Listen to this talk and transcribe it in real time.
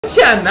What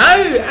you know,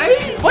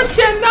 eh? What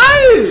you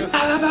know?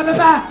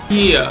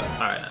 Here.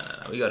 Alright,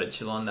 no. We gotta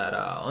chill on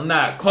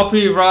that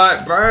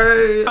copyright,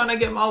 bro. Trying to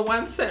get my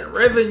 1 cent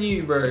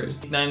revenue, bro.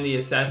 Name the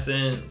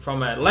assassin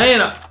from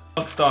Atlanta.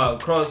 Style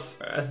cross.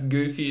 That's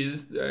goofy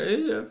as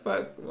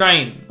fuck.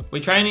 Train.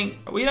 We training?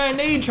 We don't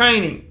need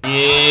training.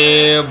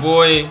 Yeah,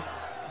 boy.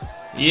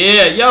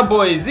 Yeah, your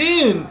boy's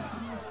in.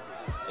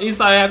 He's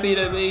so happy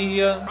to be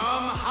here.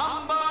 From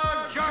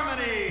Hamburg,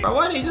 Germany. Bro,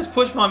 why did he just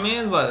push my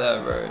mans like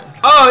that, bro?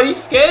 Oh,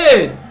 he's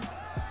scared.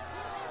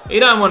 He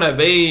don't want to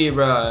be,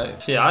 bro.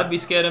 Shit, I'd be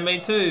scared of me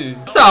too.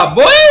 What's up,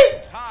 boy?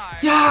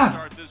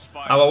 Yeah.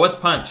 Oh, well, what's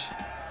punch?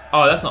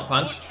 Oh, that's not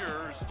punch.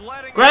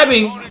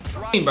 Grabbing.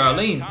 Bro,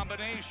 lean.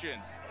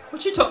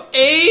 What you talk?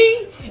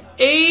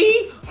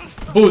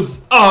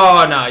 Buzz.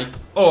 Oh, no.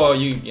 Oh,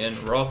 you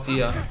getting rocked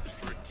here.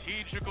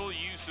 Strategical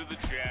use of the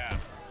jab.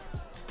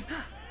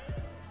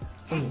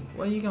 Oh,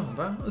 where you going,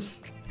 bro?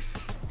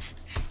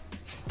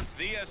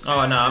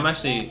 Oh no, I'm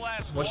actually.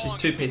 Watch this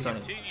two-piece on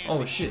it.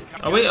 Oh shit.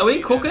 Are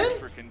we cooking?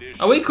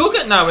 Are we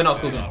cooking? No, we're not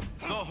cooking.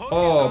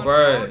 Oh,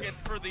 bro.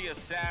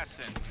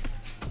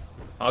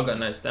 I got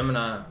no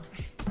stamina.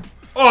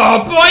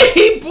 Oh boy,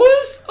 he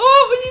buzz.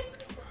 Oh,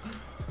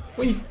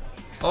 wait.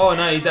 Oh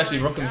no, he's actually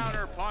rocking me.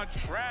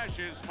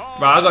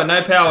 Bro, I got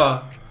no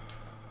power.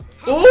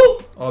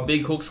 Ooh. Oh,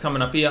 big hook's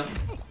coming up here.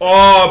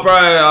 Oh, bro,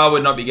 I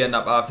would not be getting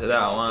up after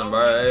that one,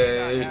 bro.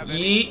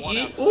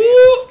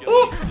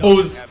 Ooh.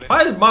 Buzz.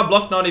 Why is my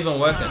block not even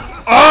working?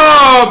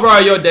 Oh, bro,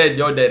 you're dead.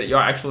 You're dead. You're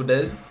actual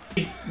dead.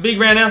 Big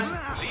roundhouse.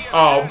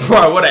 Oh,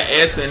 bro, what an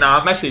ass man. Nah,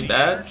 I'm actually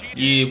bad.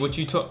 Yeah, what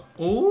you took?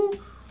 Ooh.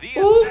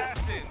 Ooh.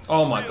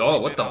 Oh my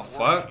god, what the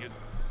fuck?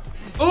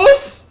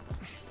 Oos.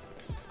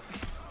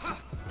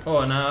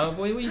 Oh no,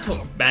 boy, what you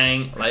talking?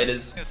 Bang,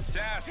 laters.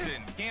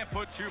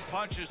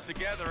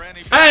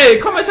 Hey,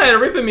 commentator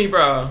ripping me,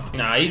 bro.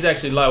 Nah, he's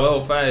actually low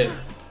health, eh?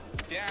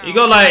 He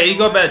got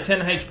about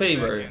 10 HP,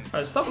 bro.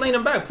 Right, stop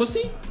leaning back,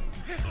 pussy.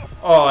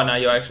 Oh no,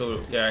 you're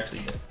actually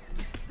dead.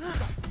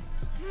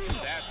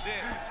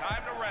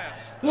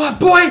 What,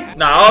 boy?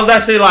 Nah, I was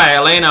actually like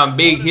laying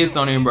big hits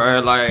on him,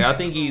 bro. Like, I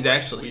think he's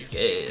actually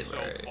scared, bro.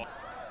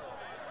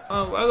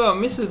 Oh, I got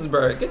misses,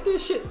 bro. Get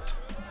this shit.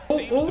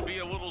 Oh.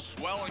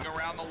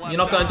 You're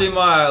not gonna do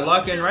my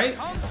like and rate?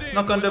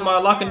 Not gonna do my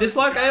like and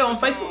dislike, eh? On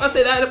Facebook, I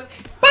say that.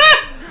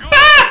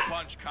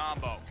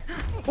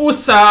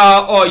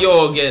 Usa! Oh,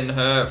 you're getting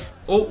hurt.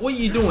 Oh, what are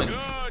you doing?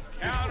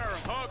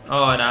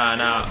 Oh,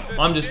 nah.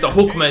 I'm just a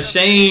hook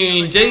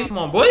machine, G. Come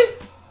on, boy.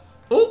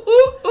 Ooh.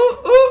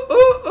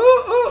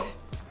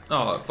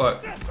 Oh,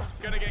 fuck.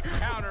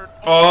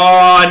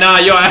 Oh, nah,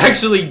 you're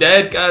actually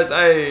dead, guys.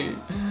 Hey.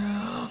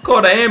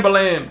 Call the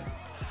ambulance.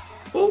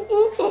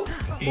 Ooh.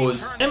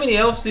 Boys. How many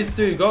elves this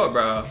dude got,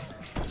 bro?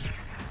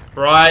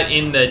 Right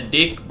in the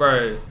dick,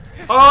 bro.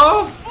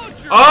 Oh,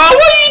 what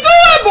are you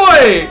doing,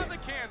 boy?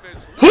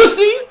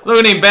 Pussy.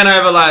 Look at him bent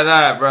over like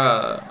that,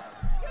 bro.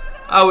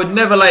 I would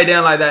never lay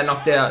down like that,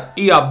 knocked out.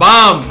 He a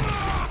bum.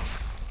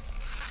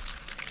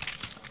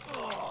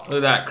 Look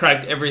at that,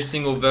 cracked every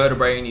single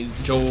vertebrae in his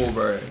jaw,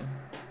 bro.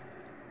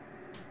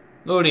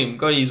 Look at him,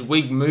 got his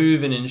wig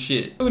moving and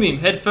shit. Look at him,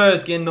 head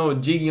first, getting all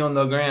jiggy on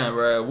the ground,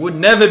 bro. Would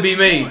never be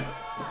me.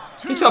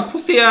 Get your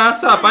pussy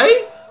ass up,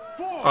 eh?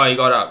 Oh, he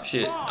got up,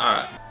 shit.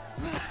 Alright.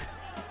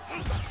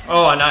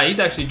 Oh, nah, he's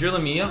actually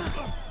drilling me up.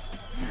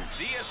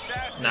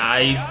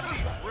 Nice.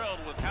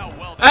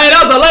 Hey,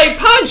 that was a late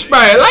punch, bro.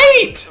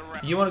 Late!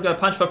 You want to go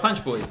punch for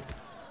punch, boy?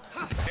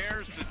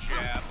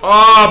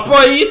 Oh,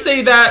 boy, you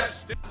see that?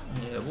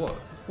 Yeah, what?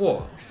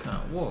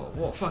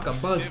 What? Fucking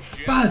buzz.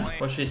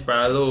 Watch this,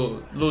 bro. A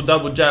little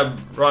double jab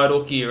right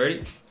hook here.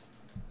 Ready?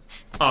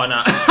 Oh,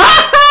 nah.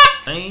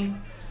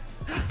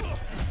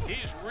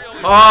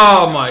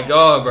 Oh my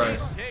god, bro.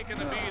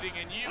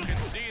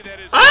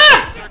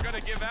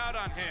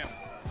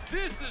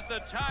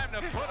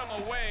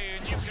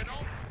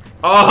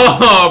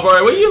 Oh,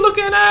 bro, what are you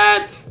looking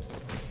at?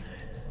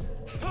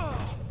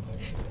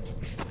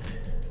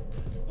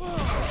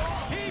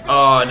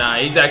 Oh, nah,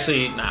 he's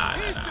actually... Nah.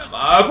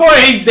 Oh, boy,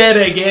 he's dead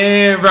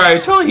again, bro.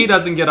 Surely he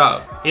doesn't get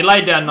up. He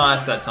laid down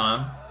nice that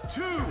time.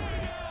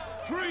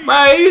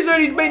 Bro, he's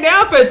already been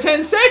down for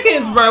 10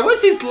 seconds, bro.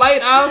 What's this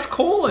late ass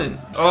calling?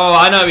 Oh,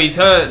 I know he's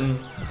hurting.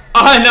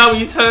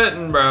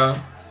 Bro.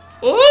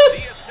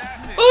 Us.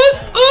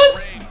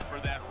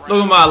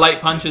 Look at my late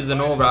punches and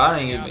all, bro. I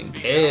don't even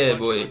care,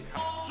 boy.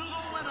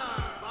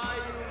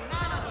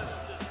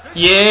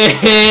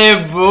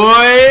 Yeah,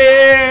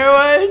 boy.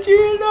 What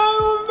you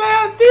know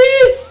about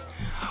this?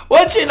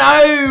 What you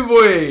know,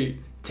 boy?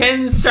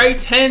 10 straight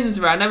 10s,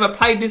 bro. I never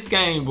played this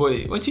game,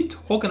 boy. What you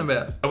talking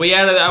about? Are we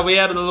out of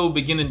the little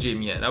beginner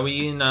gym yet? Are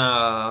we in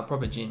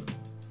proper gym?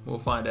 We'll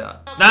find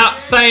out. Nah,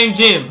 same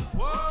gym.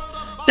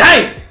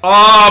 Dang!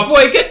 Oh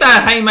boy, get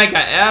that haymaker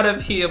out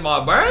of here,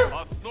 my bro.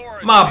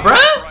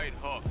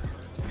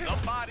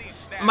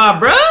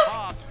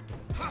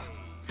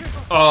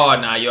 Oh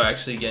nah, you're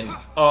actually getting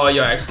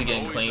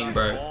clean,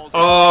 bro.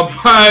 Oh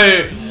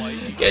bro,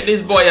 get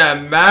this boy a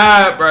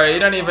map, bro. You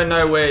don't even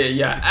know where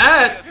you're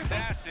at.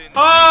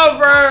 Oh,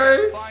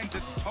 bro.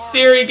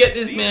 Siri, get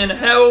this man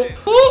help.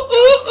 Ooh,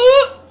 ooh,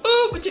 ooh,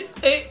 ooh. But you,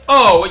 hey.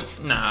 Oh,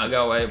 wait. Nah,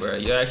 go away, bro.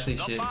 You're actually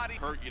shit.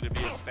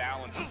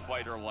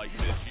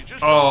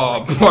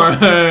 Oh, bro.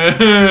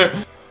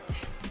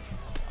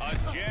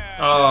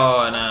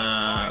 Oh,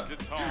 nah.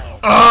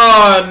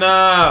 Oh,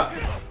 nah.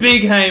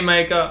 Big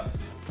haymaker.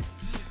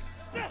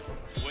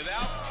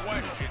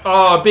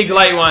 Oh, big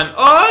late one.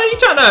 Oh,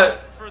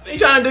 he's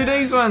trying to do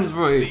these ones,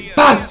 bro.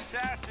 Pass.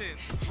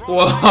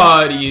 What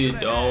are you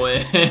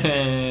doing?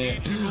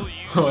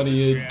 What are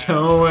you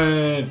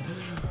doing?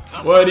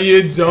 What are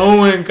you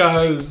doing,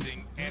 cuz?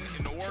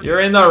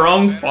 You're in the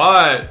wrong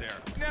fight.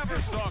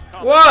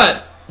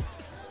 What?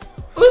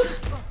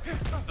 What's...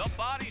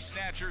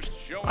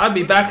 I'd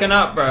be backing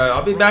up, bro.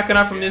 I'll be backing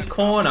up from this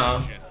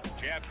corner.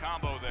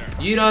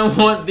 You don't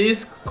want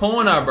this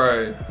corner,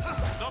 bro.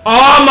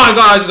 Oh my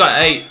god, I just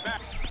got 8.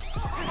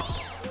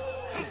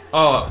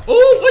 Oh,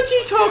 ooh, what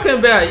you talking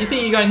about? You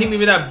think you're gonna hit me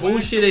with that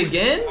bullshit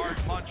again?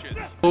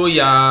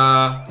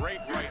 Booyah.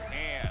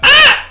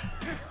 Ah!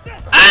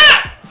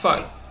 Ah!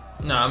 Fuck.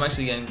 No, I'm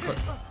actually getting...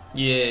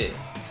 Yeah.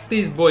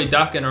 This boy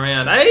ducking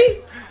around, eh?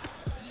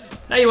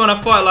 Now you wanna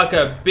fight like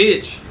a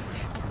bitch.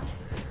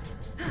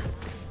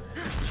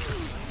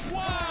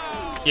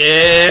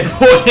 Yeah,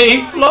 boy,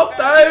 he flopped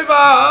over.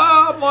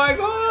 Oh my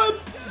god.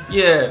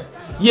 Yeah.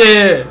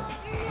 Yeah.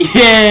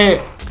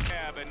 Yeah.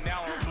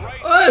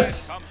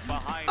 Us.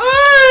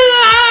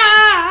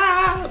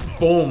 Ah!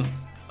 Boom.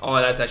 Oh,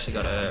 that's actually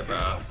gotta hurt,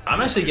 bro.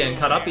 I'm actually getting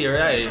cut up here,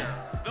 eh?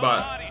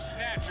 But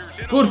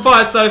good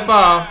fight so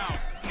far.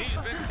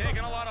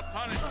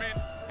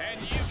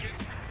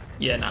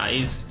 Yeah, nah,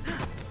 he's...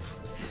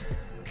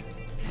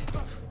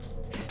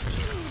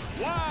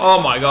 Oh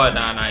my god,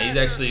 nah, he's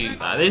actually...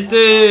 Nah, this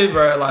dude,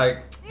 bro,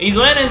 like... He's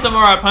landing some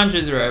alright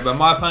punches, bro, but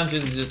my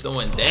punches are just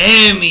doing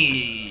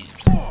damage.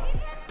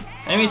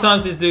 How many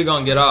times this dude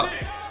gonna get up?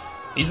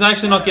 He's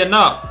actually not getting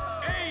up.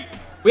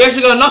 We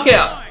actually got a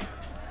knockout.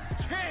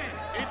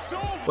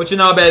 What you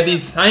know about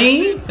this,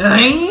 eh?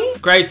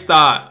 Great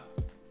start.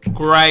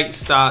 Great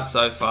start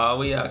so far.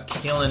 We are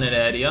killing it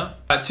out here.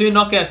 2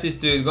 knockouts this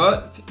dude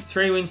got.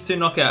 3 wins, 2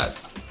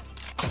 knockouts.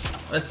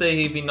 Let's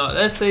see if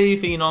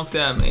he knocks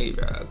out me,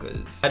 bro.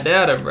 Cause I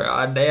doubt it, bro.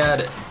 I doubt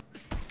it.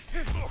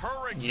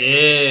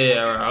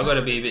 Yeah, alright. I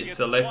gotta be a bit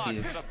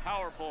selective.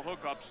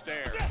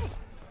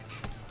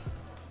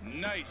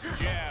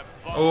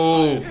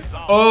 Oh,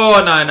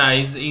 oh no,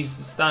 he's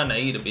starting to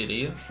eat a bit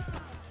here.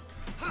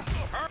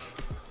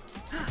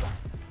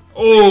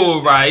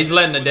 Oh, right, he's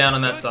letting it down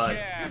on that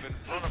side.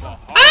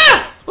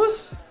 Ah!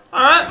 What's...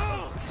 Alright.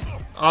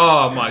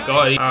 Oh my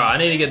god. Alright, I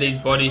need to get these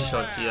body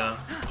shots here.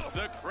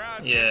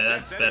 Yeah,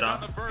 that's better.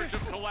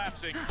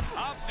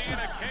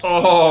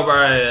 Oh, bro.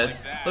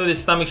 Look at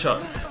this stomach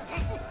shot.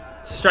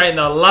 Straight in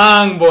the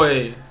lung,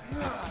 boy.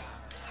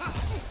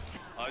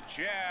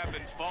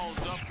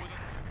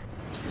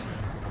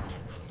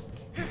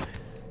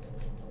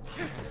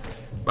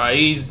 But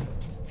he's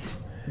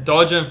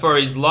dodging for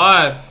his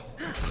life.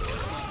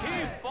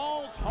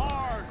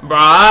 Bro,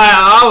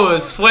 I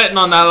was sweating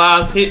on that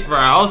last hit, bro.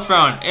 I was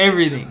throwing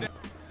everything.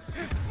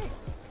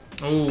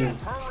 Ooh.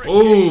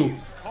 Ooh.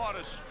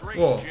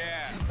 Whoa.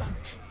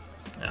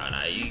 No,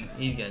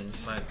 he's getting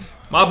smoked.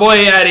 My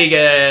boy out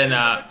again.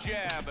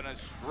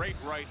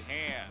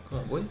 Come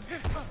on, boy.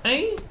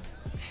 Hey.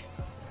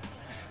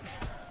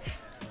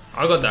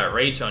 I got that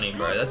reach on him,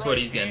 bro. That's what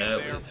he's getting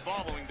hurt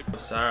with.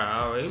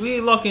 Sorry, we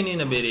locking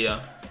in a bit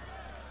here.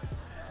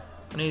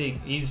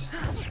 He's...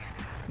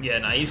 Yeah,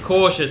 nah, he's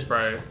cautious,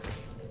 bro.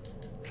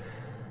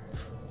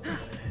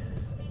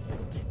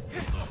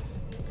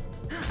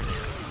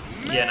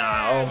 Yeah,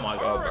 nah, oh my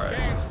god, bro.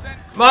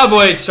 My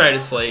boy's straight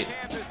asleep.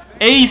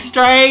 He's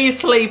straight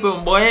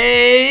sleeping,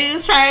 boy.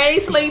 Straight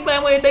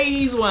sleeping with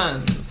these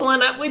ones.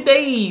 Pulling up with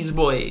these,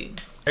 boy.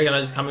 I reckon I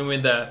just come in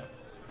with the...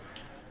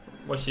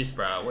 Watch this,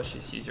 bro. Watch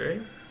this, you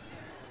ready?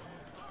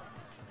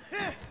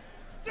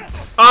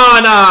 Oh,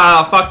 no,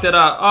 I fucked it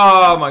up.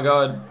 Oh my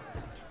god.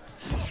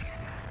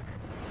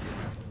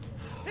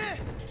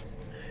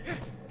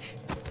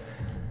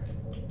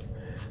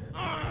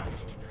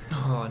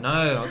 Oh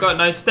no, I got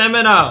no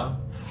stamina.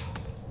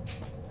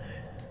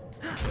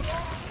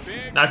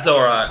 That's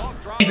alright.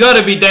 He's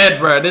gotta be dead,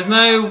 bro. There's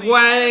no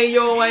way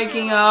you're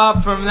waking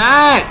up from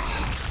that.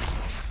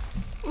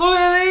 Look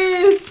at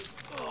this.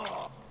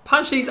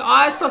 Punch his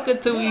eye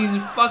socket to his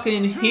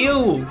fucking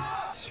heel.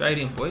 Straight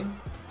in, boy.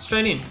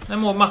 Straight in. No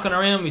more mucking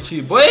around with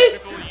you, boy.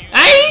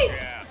 Hey!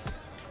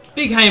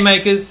 Big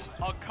haymakers.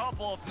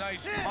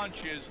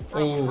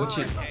 Oh, what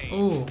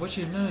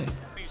you know?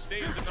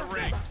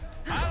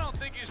 I don't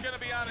think he's going to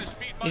be on his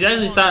feet. He's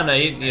actually starting to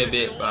hit me a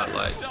bit, but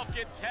like...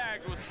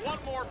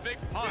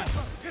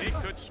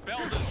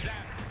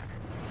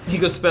 He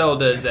could spell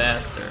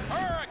disaster.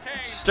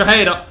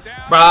 Straight up.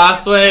 Bro, I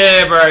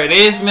swear, bro.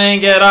 This man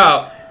get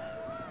up.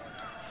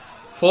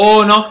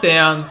 4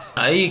 knockdowns.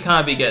 Nah, he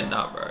can't be getting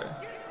up, bro.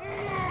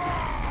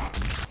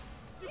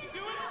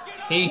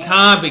 He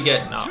can't be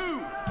getting up.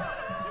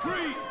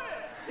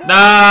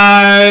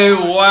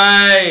 No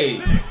way.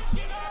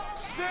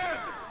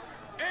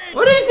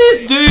 What is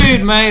this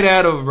dude made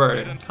out of,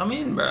 bro? Come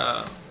in,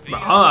 bro.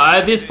 Oh,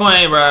 at this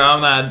point, bro,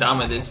 I'm not done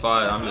with this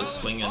fight. I'm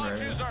just swinging, bro.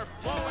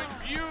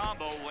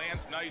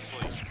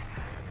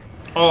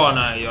 Oh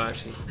no, you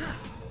actually.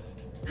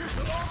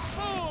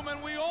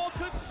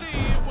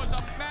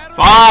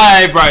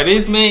 5, bro.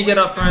 This man get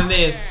up from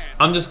this.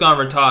 I'm just gonna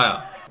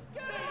retire.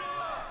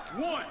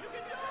 1,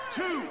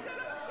 2,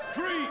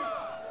 3,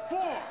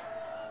 4,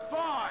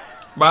 5.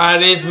 Bro,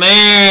 this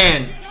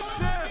man.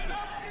 7,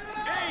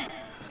 8,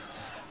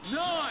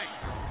 9.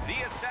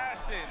 The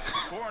assassin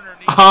corner.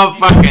 I'm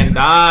fucking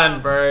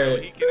done, bro.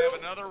 He can have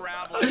another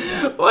round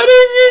like What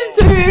is this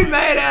dude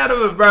made out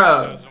of,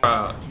 bro?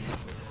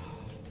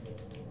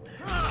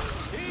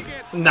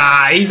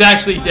 Nah, he's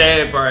actually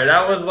dead, bro.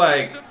 That was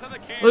like,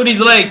 look at his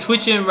leg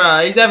twitching,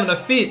 bro. He's having a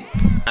fit.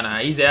 Nah,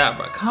 he's out,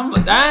 bro. Come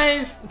on,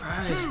 guys,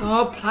 bro.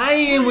 Stop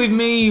playing with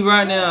me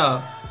right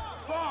now.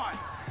 5,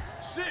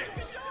 6,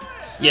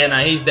 Yeah,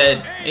 nah, he's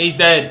dead. He's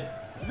dead.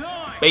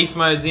 9. Beast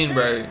mode's in,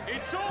 bro.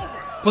 It's over.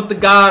 Put the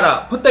guard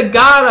up. Put the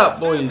guard up,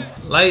 boys.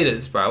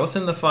 Laters, bro. What's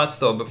in the fight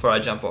store before I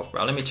jump off,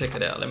 bro? Let me check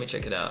it out. Let me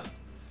check it out.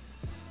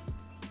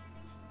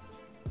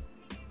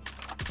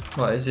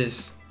 What is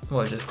this?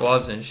 What, just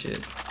gloves and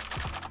shit?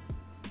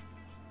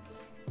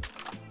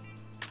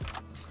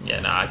 Yeah,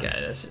 nah, okay,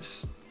 that's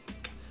just...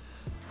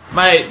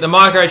 Mate, the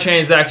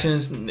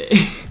microtransactions...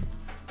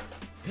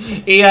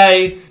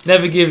 EA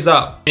never gives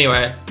up.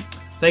 Anyway,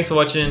 thanks for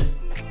watching.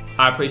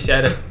 I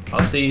appreciate it.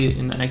 I'll see you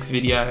in the next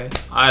video.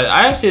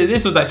 I actually,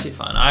 this was actually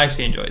fun. I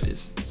actually enjoyed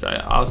this. So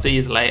I'll see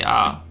you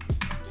later.